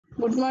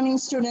Good morning,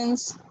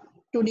 students.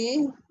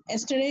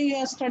 Yesterday you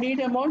have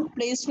studied about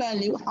place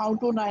value, how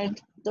to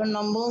write the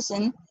numbers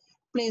in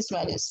place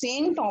value.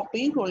 Same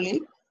topic only,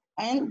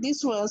 and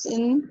this was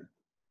in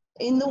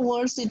the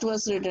words it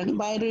was written.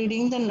 By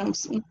reading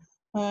the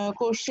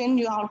question,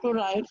 you have to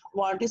write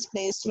what is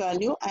place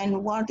value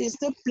and what is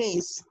the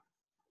place.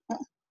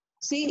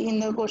 See in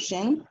the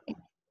question,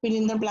 fill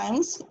in the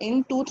blanks.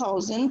 In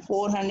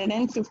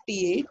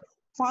 2458,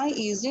 5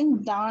 is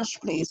in dash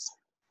place.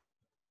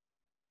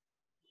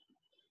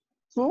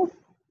 So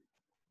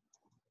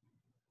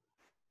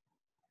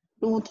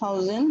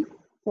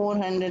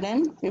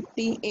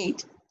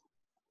 2458.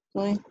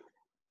 So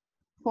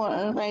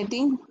for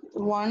writing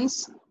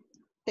ones,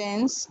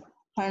 tens,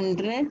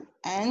 hundred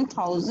and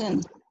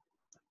thousand.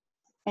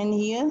 And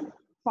here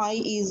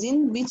 5 is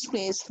in which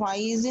place? 5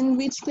 is in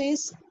which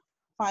place?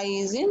 5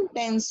 is in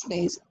tens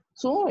place.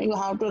 So you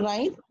have to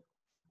write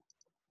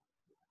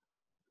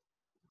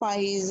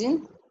 5 is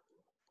in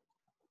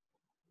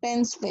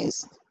tens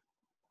place.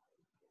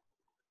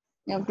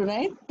 You have to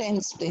write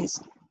tens place.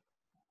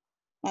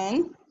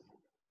 And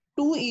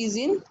 2 is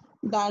in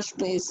dash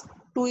place.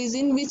 2 is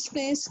in which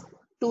place?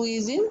 2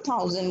 is in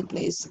thousand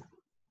place.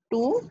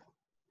 2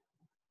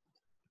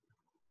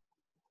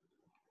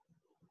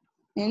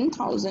 in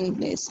thousand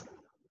place.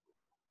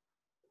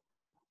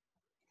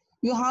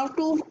 You have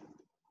to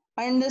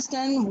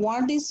understand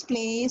what is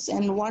place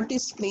and what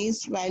is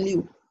place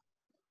value.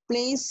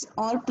 Place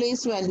और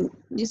place value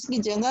जिसकी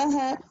जगह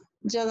है,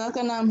 जगह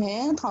का नाम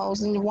है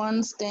thousand,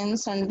 once,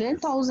 tense,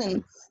 hundred,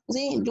 thousand.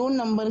 जो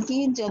number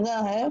की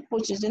जगह है,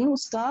 पोजीशन,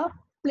 उसका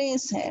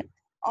प्लेस है.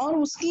 और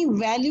उसकी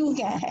वैल्यू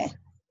क्या है?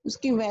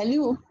 उसकी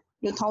वैल्यू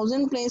जो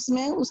थाउजेंड प्लेस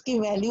में उसकी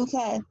वैल्यू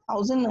क्या है?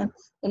 थाउजेंड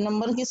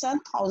नंबर के साथ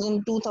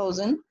थाउजेंड,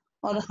 2000.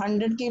 और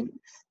हंड्रेड की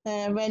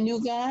वैल्यू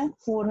क्या है?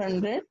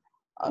 400.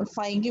 और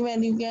 5 की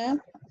वैल्यू क्या है?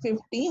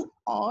 50.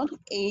 और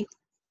 8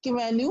 की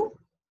वैल्यू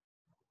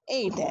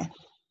 8 है.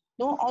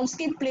 तो और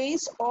उसके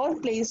प्लेस और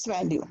प्लेस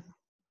वैल्यू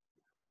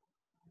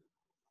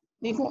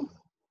देखो.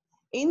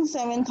 In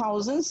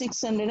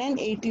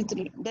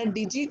 7683, the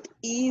digit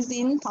is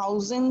in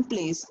thousand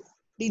place.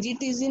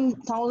 Digit is in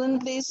thousand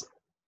place.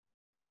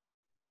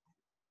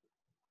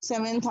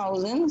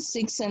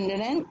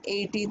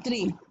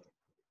 7683.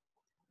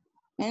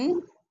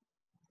 And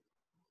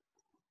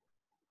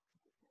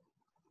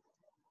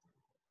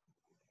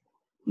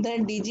the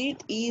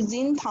digit is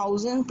in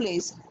thousand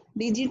place.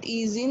 Digit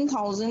is in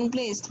thousand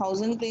place.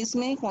 Thousand place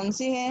में कौन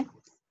से है?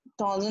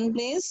 Thousand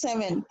place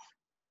 7.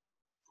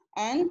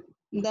 And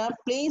the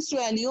place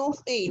value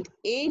of 8.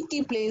 8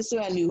 की place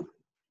value.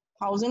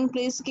 Thousand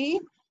place की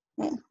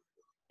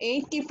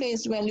 8 की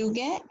place value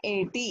क्या है?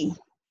 80.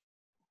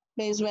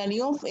 Place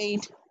value of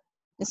 8.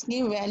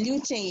 इसकी वैल्यू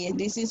चाहिए.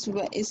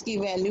 इसकी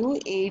वैल्यू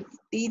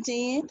 80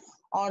 चाहिए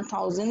और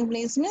थाउजेंड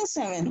प्लेस में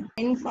 7.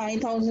 In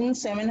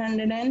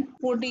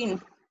 5714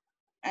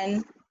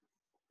 and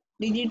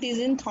digit is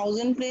in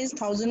thousand place.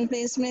 Thousand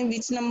place में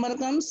which number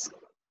comes?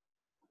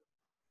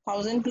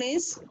 Thousand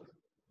place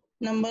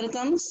number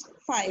comes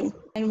 5.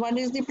 And what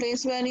is the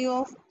place value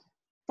of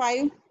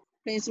 5?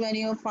 Place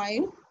value of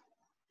 5,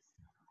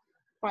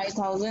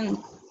 5000.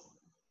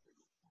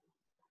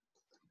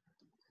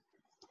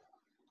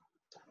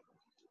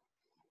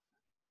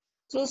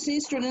 So see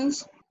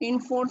students, in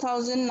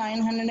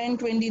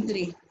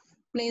 4923,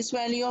 place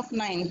value of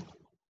 9.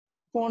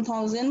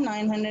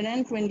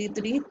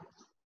 4923.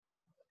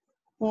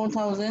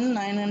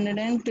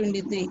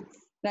 4923.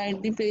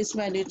 Write the place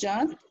value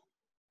chart.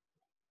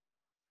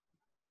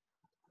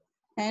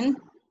 And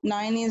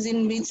 9 is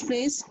in which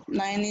place?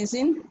 9 is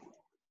in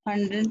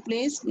 100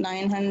 place.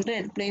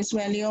 900. Place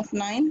value of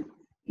 9,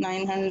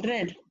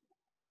 900.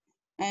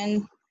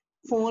 And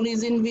 4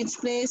 is in which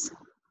place?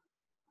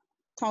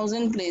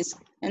 1000 place.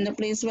 And the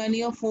place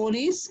value of 4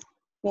 is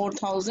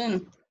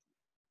 4000.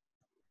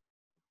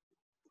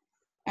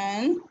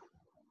 And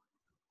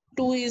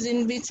 2 is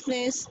in which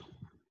place?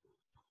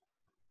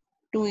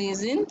 2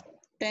 is in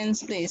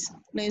tens place.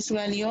 Place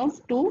value of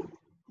 2,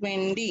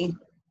 20.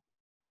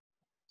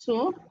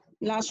 So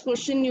last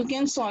question you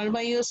can solve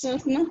by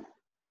yourself now.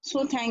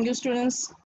 So thank you students.